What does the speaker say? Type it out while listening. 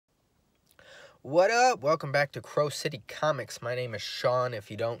What up? Welcome back to Crow City Comics. My name is Sean.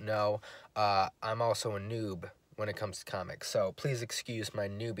 If you don't know, I'm also a noob when it comes to comics, so please excuse my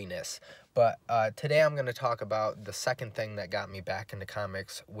noobiness. But today I'm going to talk about the second thing that got me back into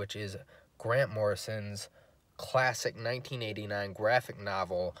comics, which is Grant Morrison's classic 1989 graphic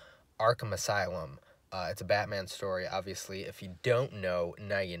novel, Arkham Asylum. It's a Batman story, obviously. If you don't know,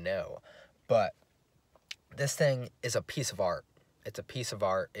 now you know. But this thing is a piece of art. It's a piece of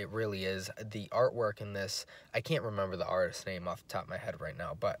art. It really is. The artwork in this, I can't remember the artist's name off the top of my head right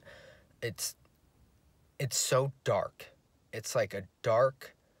now, but it's so dark. It's like a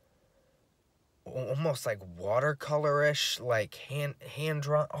dark, almost like watercolor-ish, like hand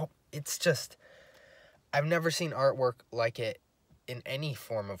drawn. Oh, it's just, I've never seen artwork like it in any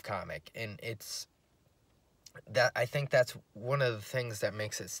form of comic, and I think that's one of the things that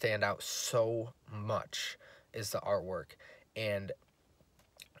makes it stand out so much is the artwork. And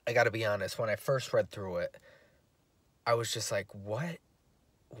I gotta be honest, when I first read through it, I was just like, what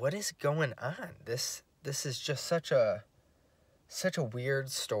is going on? This is just such a weird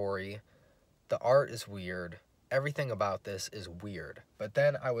story. The art is weird. Everything about this is weird. But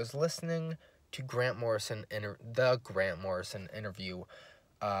then I was listening to the Grant Morrison interview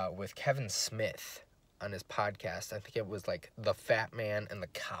with Kevin Smith on his podcast. I think it was like The Fat Man and the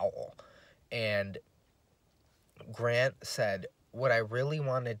Cowl. And Grant said, what I really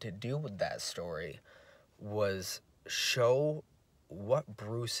wanted to do with that story was show what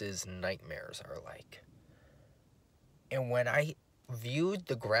Bruce's nightmares are like. And when I viewed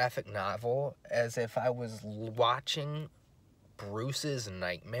the graphic novel as if I was watching Bruce's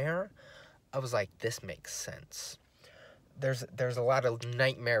nightmare, I was like, this makes sense. There's a lot of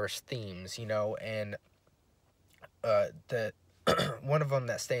nightmarish themes, and the one of them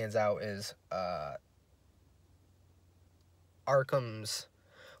that stands out is Arkham's,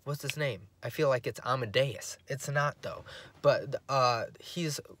 what's his name? I feel like it's Amadeus. It's not, though. But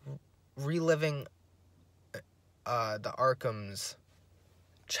he's reliving the Arkham's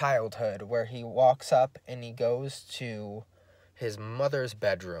childhood, where he walks up and he goes to his mother's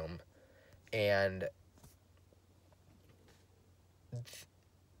bedroom, and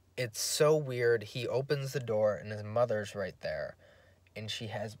it's so weird. He opens the door and his mother's right there, and she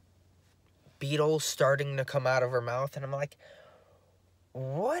has beetles starting to come out of her mouth, and I'm like,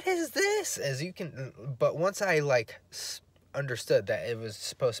 what is this? But once I understood that it was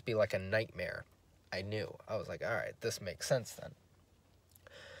supposed to be like a nightmare, I knew. I was like, all right, this makes sense then.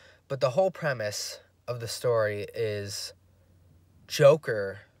 But the whole premise of the story is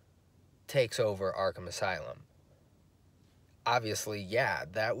Joker takes over Arkham Asylum. Obviously, yeah,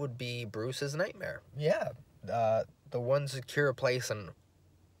 that would be Bruce's nightmare. Yeah, the one secure place in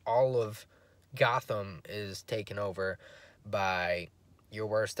all of Gotham is taken over by your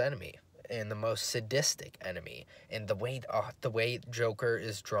worst enemy and the most sadistic enemy. And the way Joker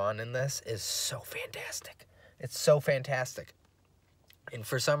is drawn in this is so fantastic. It's so fantastic. And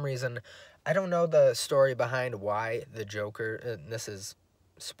for some reason, I don't know the story behind why the Joker, this is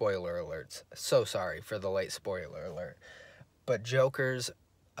spoiler alerts, so sorry for the late spoiler alert, but Joker's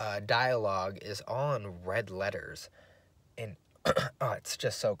dialogue is all in red letters, and oh, it's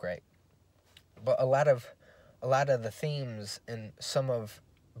just so great. But a lot of the themes and some of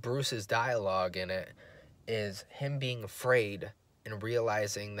Bruce's dialogue in it is him being afraid and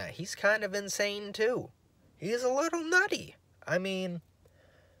realizing that he's kind of insane too. He's a little nutty. I mean,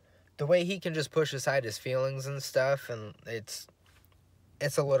 the way he can just push aside his feelings and stuff, and it's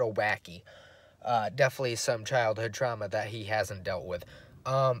a little wacky. Definitely some childhood trauma that he hasn't dealt with.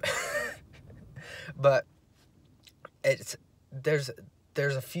 But there's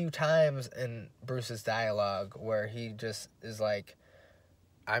a few times in Bruce's dialogue where he just is like,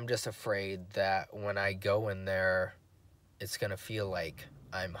 I'm just afraid that when I go in there, it's going to feel like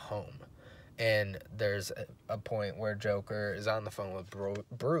I'm home. And there's a point where Joker is on the phone with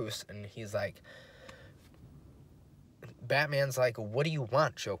Bruce, and he's like, Batman's like, what do you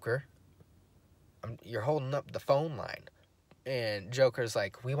want, Joker? You're holding up the phone line. And Joker's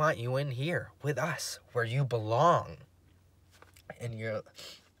like, we want you in here with us, where you belong.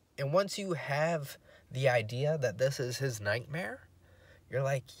 And once you have the idea that this is his nightmare, you're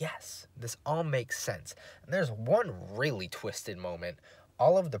like, yes, this all makes sense. And there's one really twisted moment.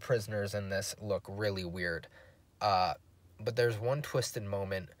 All of the prisoners in this look really weird. But there's one twisted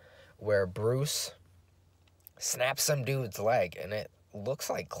moment where Bruce snaps some dude's leg, and it looks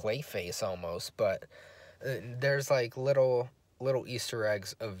like Clayface almost, but there's like little Easter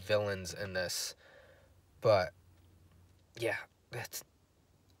eggs of villains in this. But yeah,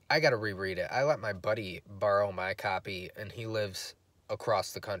 I gotta reread it. I let my buddy borrow my copy, and he lives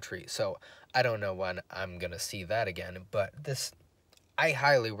across the country. So I don't know when I'm going to see that again. But I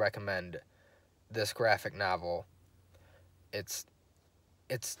highly recommend this graphic novel. It's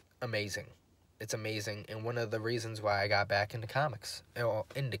amazing. It's amazing, and one of the reasons why I got back into comics,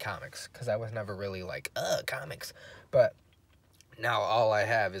 because I was never really like, comics, but now all I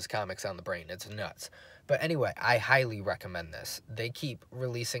have is comics on the brain. It's nuts. But anyway, I highly recommend this. They keep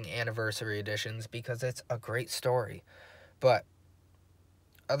releasing anniversary editions because it's a great story. But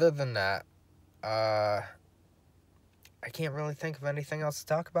other than that, I can't really think of anything else to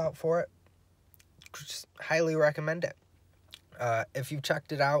talk about for it. Just highly recommend it. If you've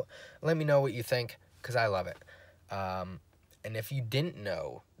checked it out, let me know what you think, because I love it. And if you didn't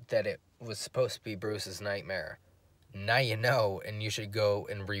know that it was supposed to be Bruce's nightmare, now you know, and you should go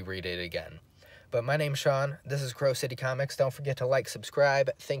and reread it again. But my name's Sean. This is Crow City Comics. Don't forget to like,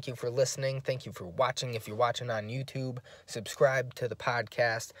 subscribe. Thank you for listening. Thank you for watching. If you're watching on YouTube, subscribe to the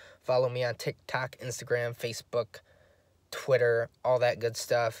podcast. Follow me on TikTok, Instagram, Facebook, Twitter, all that good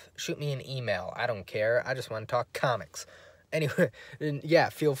stuff. Shoot me an email. I don't care. I just want to talk comics. Anyway, yeah,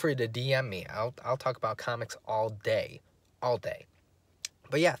 feel free to DM me. I'll talk about comics all day.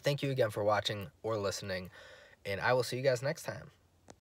 But yeah, thank you again for watching or listening, and I will see you guys next time.